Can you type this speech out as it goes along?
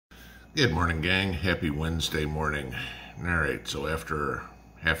Good morning, gang. Happy Wednesday morning. All right, so after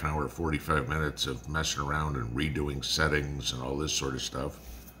half an hour, 45 minutes of messing around and redoing settings and all this sort of stuff,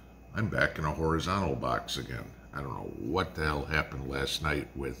 I'm back in a horizontal box again. I don't know what the hell happened last night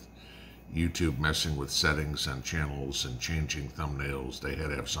with YouTube messing with settings on channels and changing thumbnails. They had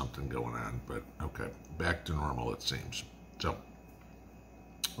to have something going on, but okay, back to normal it seems. So,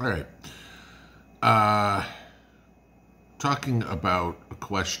 all right. Talking about a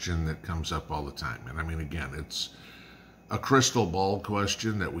question that comes up all the time. And I mean, again, it's a crystal ball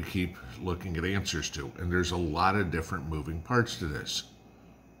question that we keep looking at answers to. And there's a lot of different moving parts to this.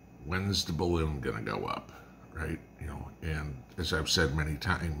 When's the balloon going to go up, right? And as I've said many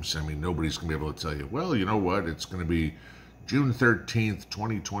times, I mean, nobody's going to be able to tell you, well, you know what? It's going to be June 13th,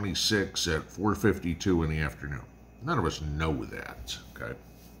 2026 at 4:52 in the afternoon. None of us know that, okay?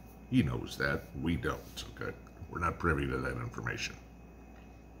 He knows that. We don't, okay? We're not privy to that information.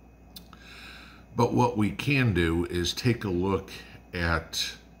 But what we can do is take a look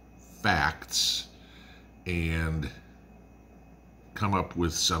at facts and come up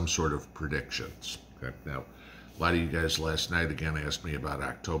with some sort of predictions. Okay? Now, a lot of you guys last night, again, asked me about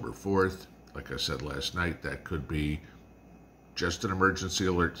October 4th. Like I said last night, that could be just an emergency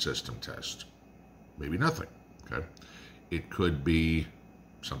alert system test. Maybe nothing. Okay? It could be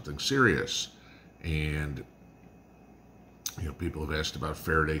something serious. And people have asked about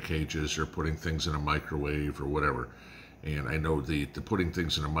Faraday cages or putting things in a microwave or whatever. And I know the putting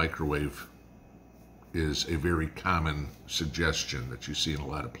things in a microwave is a very common suggestion that you see in a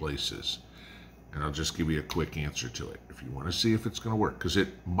lot of places. And I'll just give you a quick answer to it. If you want to see if it's going to work, because it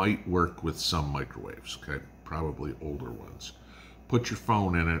might work with some microwaves, okay? Probably older ones. Put your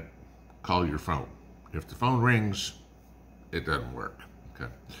phone in it, call your phone. If the phone rings, it doesn't work,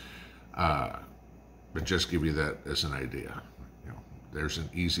 okay? But just give you that as an idea. There's an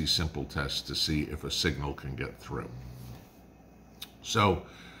easy, simple test to see if a signal can get through. So,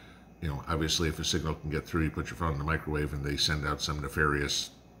 obviously if a signal can get through, you put your phone in the microwave and they send out some nefarious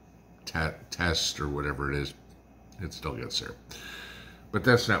test or whatever it is, it still gets there. But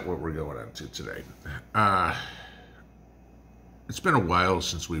that's not what we're going on to today. It's been a while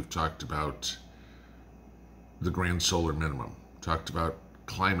since we've talked about the grand solar minimum, talked about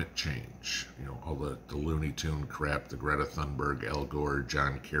climate change, all the Looney Tune crap, the Greta Thunberg, Al Gore,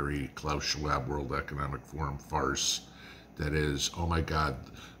 John Kerry, Klaus Schwab World Economic Forum farce that is, oh my God,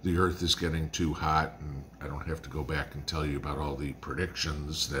 the earth is getting too hot, and I don't have to go back and tell you about all the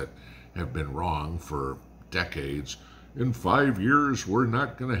predictions that have been wrong for decades. In 5 years, we're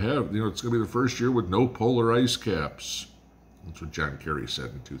not going to have, it's going to be the first year with no polar ice caps. That's what John Kerry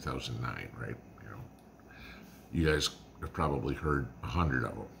said in 2009, right? You guys I've probably heard 100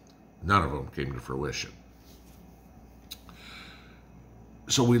 of them. None of them came to fruition.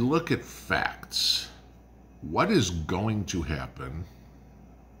 So we look at facts. What is going to happen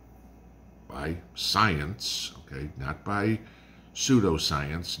by science, okay, not by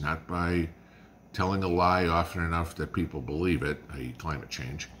pseudoscience, not by telling a lie often enough that people believe it, i.e. climate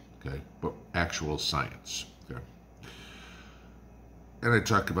change, okay, but actual science, okay. And I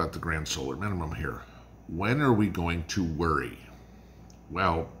talk about the grand solar minimum here. When are we going to worry?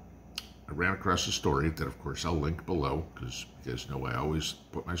 Well, I ran across a story that, of course, I'll link below, because you guys know I always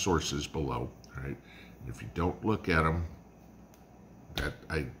put my sources below, all right? And if you don't look at them,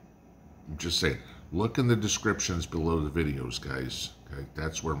 I'm just saying, look in the descriptions below the videos, guys, okay?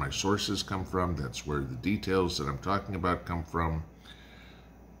 That's where my sources come from. That's where the details that I'm talking about come from.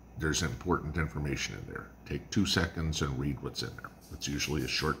 There's important information in there. Take 2 seconds and read what's in there. It's usually a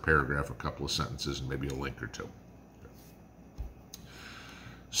short paragraph, a couple of sentences, and maybe a link or two.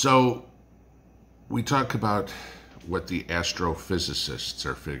 So we talk about what the astrophysicists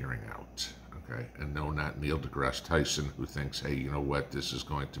are figuring out, okay? And no, not Neil deGrasse Tyson, who thinks, hey, you know what, this is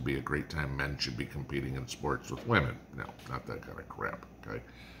going to be a great time. Men should be competing in sports with women. No, not that kind of crap, okay?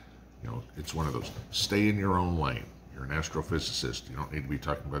 It's one of those, stay in your own lane. You're an astrophysicist. You don't need to be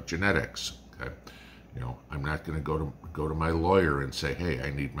talking about genetics, okay? I'm not going to go to my lawyer and say, hey,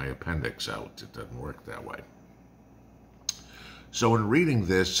 I need my appendix out. It doesn't work that way. So in reading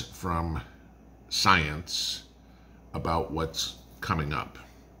this from science about what's coming up,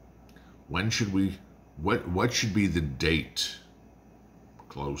 when should we, what should be the date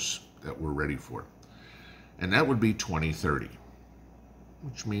close that we're ready for? And that would be 2030,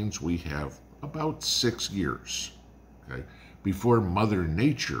 which means we have about 6 years, okay, before Mother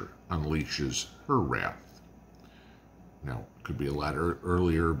Nature unleashes her wrath. Now, it could be a lot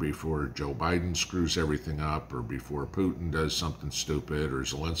earlier, before Joe Biden screws everything up, or before Putin does something stupid, or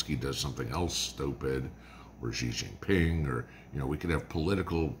Zelensky does something else stupid, or Xi Jinping, or, we could have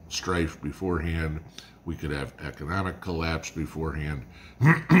political strife beforehand. We could have economic collapse beforehand.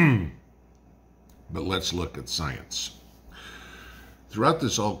 But let's look at science. Throughout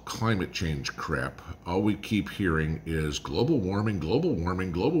this all climate change crap, all we keep hearing is global warming, global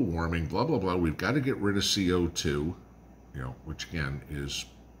warming, global warming, blah, blah, blah. We've got to get rid of CO2, which again is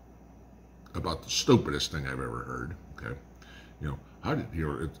about the stupidest thing I've ever heard. Okay.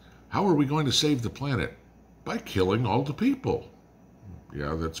 How are we going to save the planet? By killing all the people.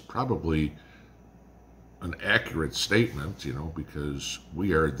 Yeah, that's probably an accurate statement, because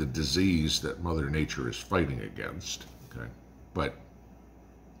we are the disease that Mother Nature is fighting against. Okay. But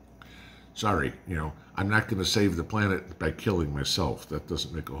sorry, I'm not going to save the planet by killing myself. That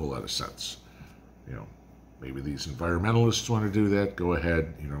doesn't make a whole lot of sense. Maybe these environmentalists want to do that. Go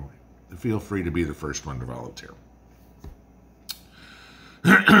ahead, feel free to be the first one to volunteer.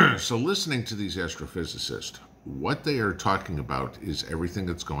 So listening to these astrophysicists, what they are talking about is everything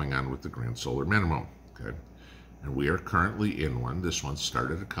that's going on with the grand solar minimum. Okay. And we are currently in one. This one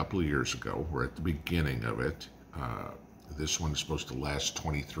started a couple of years ago. We're at the beginning of it. This one is supposed to last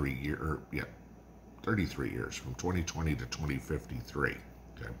 33 years, 33 years, from 2020 to 2053.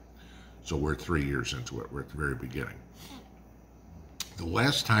 Okay. So we're 3 years into it. We're at the very beginning. The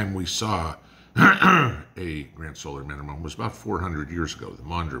last time we saw a grand solar minimum was about 400 years ago, the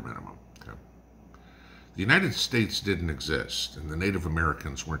Maunder minimum. Okay. The United States didn't exist, and the Native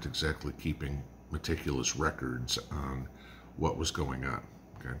Americans weren't exactly keeping meticulous records on what was going on.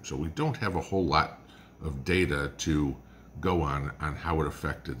 Okay. So we don't have a whole lot of data to go on how it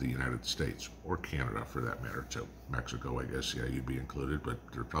affected the United States, or Canada for that matter too. Mexico, I guess, yeah, you'd be included, but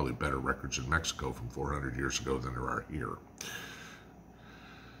there are probably better records in Mexico from 400 years ago than there are here.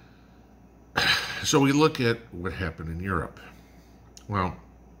 So we look at what happened in Europe. Well,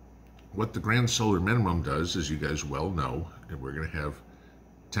 what the grand solar minimum does, as you guys well know, we're going to have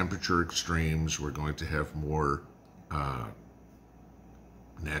temperature extremes, we're going to have more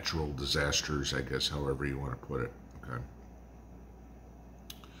natural disasters, I guess, however you want to put it. Okay.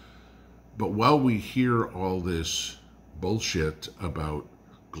 But while we hear all this bullshit about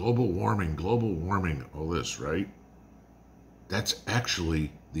global warming, all this, right? That's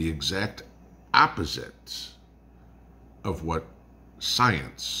actually the exact opposite of what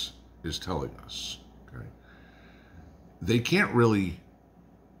science is telling us. Okay? They can't really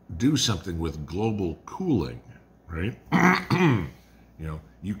do something with global cooling, right?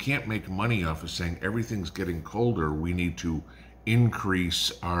 You can't make money off of saying everything's getting colder, we need to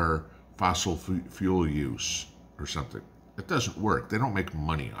increase our fossil fuel use or something. It doesn't work. They don't make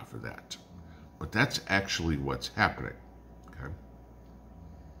money off of that. But that's actually what's happening. Okay?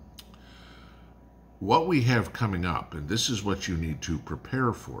 What we have coming up, and this is what you need to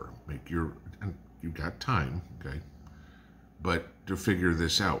prepare for, and you've got time, okay, but to figure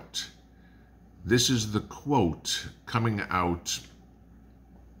this out. This is the quote coming out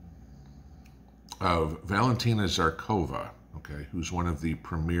of Valentina Zarkova, okay, who's one of the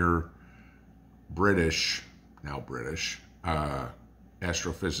premier British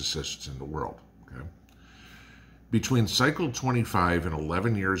astrophysicists in the world. Okay, between cycle 25 and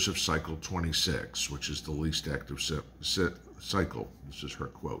 11 years of cycle 26, which is the least active cycle, this is her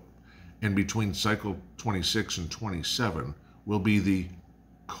quote, and between cycle 26 and 27 will be the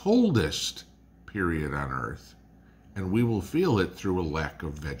coldest period on Earth, and we will feel it through a lack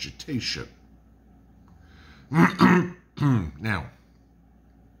of vegetation. Now,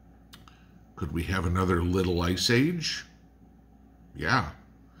 could we have another little ice age? Yeah.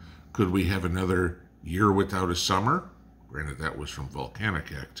 Could we have another year without a summer? Granted, that was from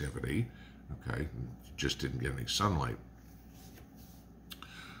volcanic activity. Okay, just didn't get any sunlight.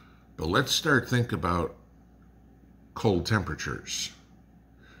 But let's start thinking about cold temperatures.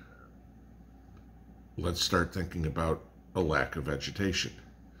 Let's start thinking about a lack of vegetation.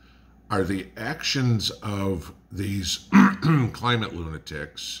 Are the actions of these climate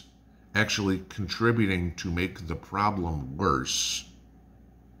lunatics actually contributing to make the problem worse,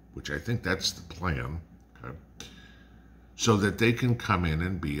 which I think that's the plan, okay, so that they can come in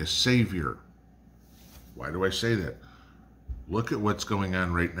and be a savior? Why do I say that? Look at what's going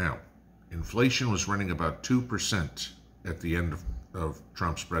on right now. Inflation was running about 2% at the end of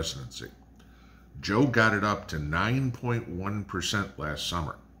Trump's presidency. Joe got it up to 9.1% last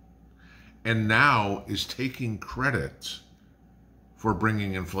summer, and now is taking credit for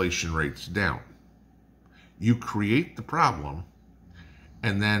bringing inflation rates down. You create the problem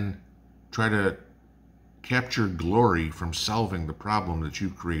and then try to capture glory from solving the problem that you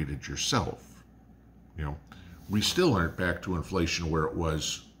created yourself. We still aren't back to inflation where it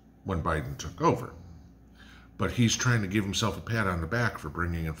was when Biden took over. But he's trying to give himself a pat on the back for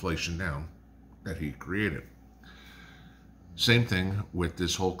bringing inflation down that he created. Same thing with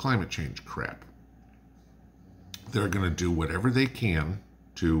this whole climate change crap. They're going to do whatever they can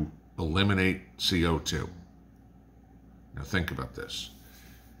to eliminate CO2. Now think about this.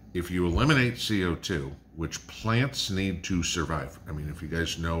 If you eliminate CO2, which plants need to survive, I mean, if you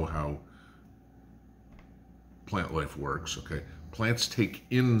guys know how plant life works, okay, plants take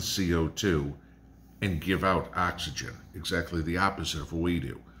in CO2 and give out oxygen, exactly the opposite of what we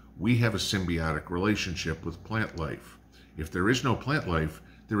do. We have a symbiotic relationship with plant life. If there is no plant life,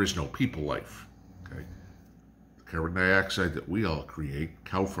 there is no people life, okay? The carbon dioxide that we all create,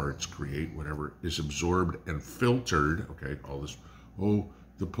 cow farts create, whatever, is absorbed and filtered, okay, all this,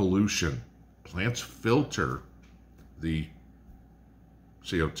 the pollution. Plants filter the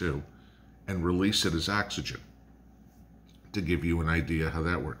CO2 and release it as oxygen. To give you an idea how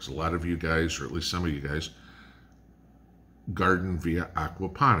that works. A lot of you guys, or at least some of you guys, garden via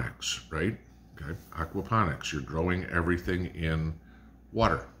aquaponics, right? Okay, aquaponics. You're growing everything in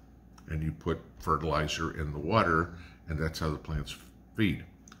water, and you put fertilizer in the water, and that's how the plants feed.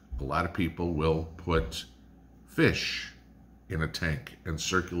 A lot of people will put fish in a tank and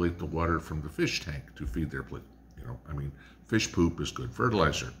circulate the water from the fish tank to feed their plants. You know, I mean, fish poop is good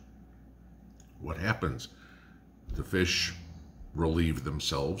fertilizer. What happens? The fish relieve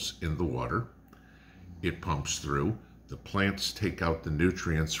themselves in the water. It pumps through. The plants take out the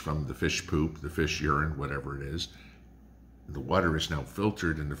nutrients from the fish poop, the fish urine, whatever it is. The water is now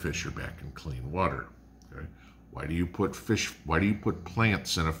filtered and the fish are back in clean water. Okay? Why do you put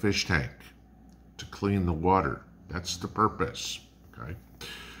plants in a fish tank? To clean the water. That's the purpose. Okay?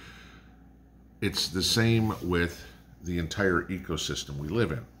 It's the same with the entire ecosystem we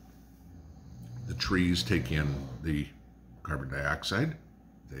live in. The trees take in the carbon dioxide.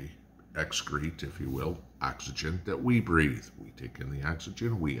 They excrete, if you will, oxygen that we breathe. We take in the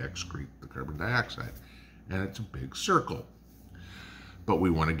oxygen, we excrete the carbon dioxide. And it's a big circle. But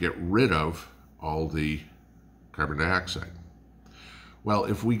we want to get rid of all the carbon dioxide. Well,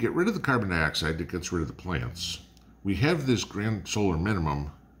 if we get rid of the carbon dioxide that gets rid of the plants, we have this grand solar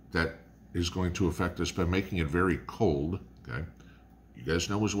minimum that is going to affect us by making it very cold. Okay? You guys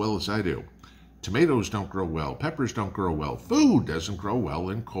know as well as I do. Tomatoes don't grow well. Peppers don't grow well. Food doesn't grow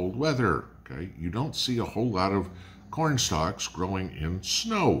well in cold weather. Okay? You don't see a whole lot of corn stalks growing in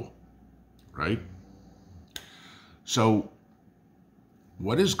snow, right? So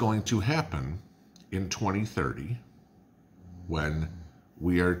what is going to happen in 2030 when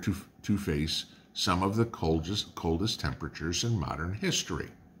we are to face some of the coldest temperatures in modern history?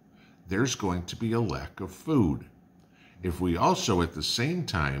 There's going to be a lack of food. If we also at the same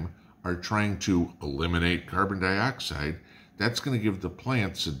time are trying to eliminate carbon dioxide, that's going to give the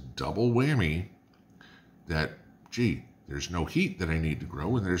plants a double whammy that, gee, there's no heat that I need to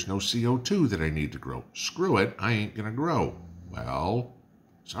grow and there's no CO2 that I need to grow. Screw it, I ain't going to grow. Well,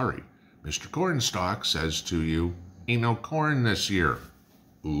 sorry, Mr. Cornstalk says to you, ain't no corn this year.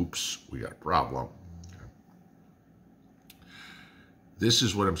 Oops, we got a problem. Okay. This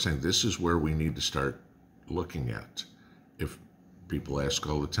is what I'm saying. This is where we need to start looking at. If people ask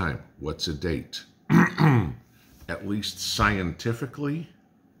all the time, what's a date? At least scientifically,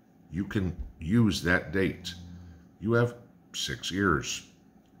 you can use that date. You have 6 years.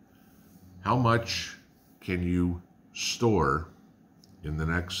 How much can you store in the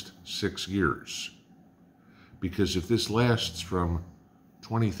next 6 years? Because if this lasts from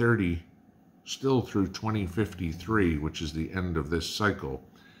 2030 still through 2053, which is the end of this cycle,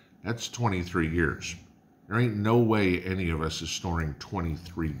 that's 23 years. There ain't no way any of us is storing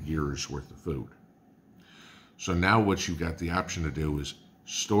 23 years worth of food. So now what you've got the option to do is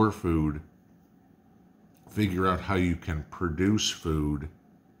store food, figure out how you can produce food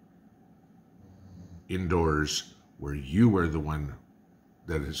indoors where you are the one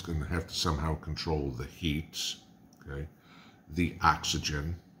that is going to have to somehow control the heat, okay, the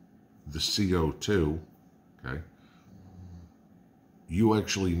oxygen, the CO2, okay. You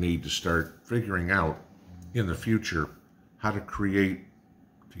actually need to start figuring out in the future how to create,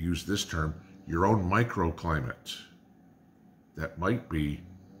 to use this term, your own microclimate. That might be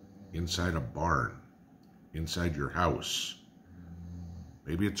inside a barn, inside your house.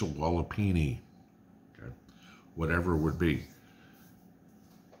 Maybe it's a wallapini, okay? Whatever it would be.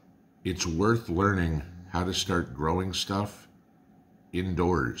 It's worth learning how to start growing stuff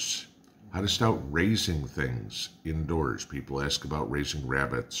indoors, how to start raising things indoors. People ask about raising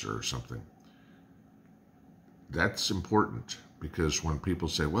rabbits or something. That's important because when people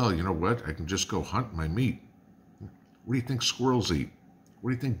say, well, you know what, I can just go hunt my meat. What do you think squirrels eat? What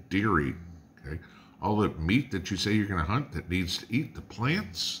do you think deer eat? Okay, all the meat that you say you're going to hunt that needs to eat the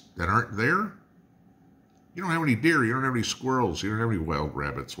plants that aren't there? You don't have any deer, you don't have any squirrels, you don't have any wild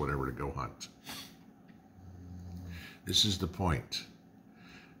rabbits, whatever, to go hunt. This is the point.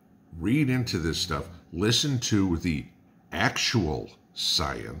 Read into this stuff. Listen to the actual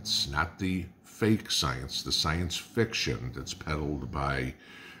science, not the fake science, the science fiction that's peddled by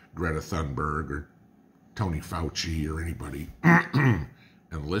Greta Thunberg or Tony Fauci or anybody,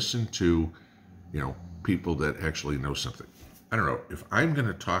 and listen to, people that actually know something. I don't know, if I'm going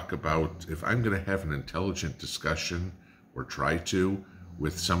to have an intelligent discussion, or try to,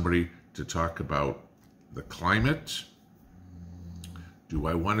 with somebody to talk about the climate, do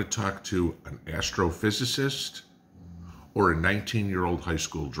I want to talk to an astrophysicist or a 19-year-old high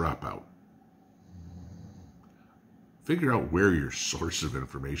school dropout? Figure out where your source of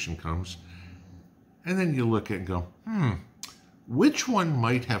information comes, and then you look at it and go, which one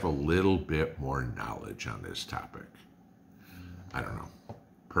might have a little bit more knowledge on this topic? I don't know.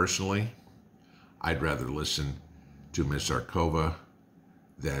 Personally, I'd rather listen to Miss Arkova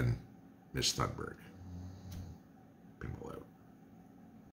than Miss Thunberg.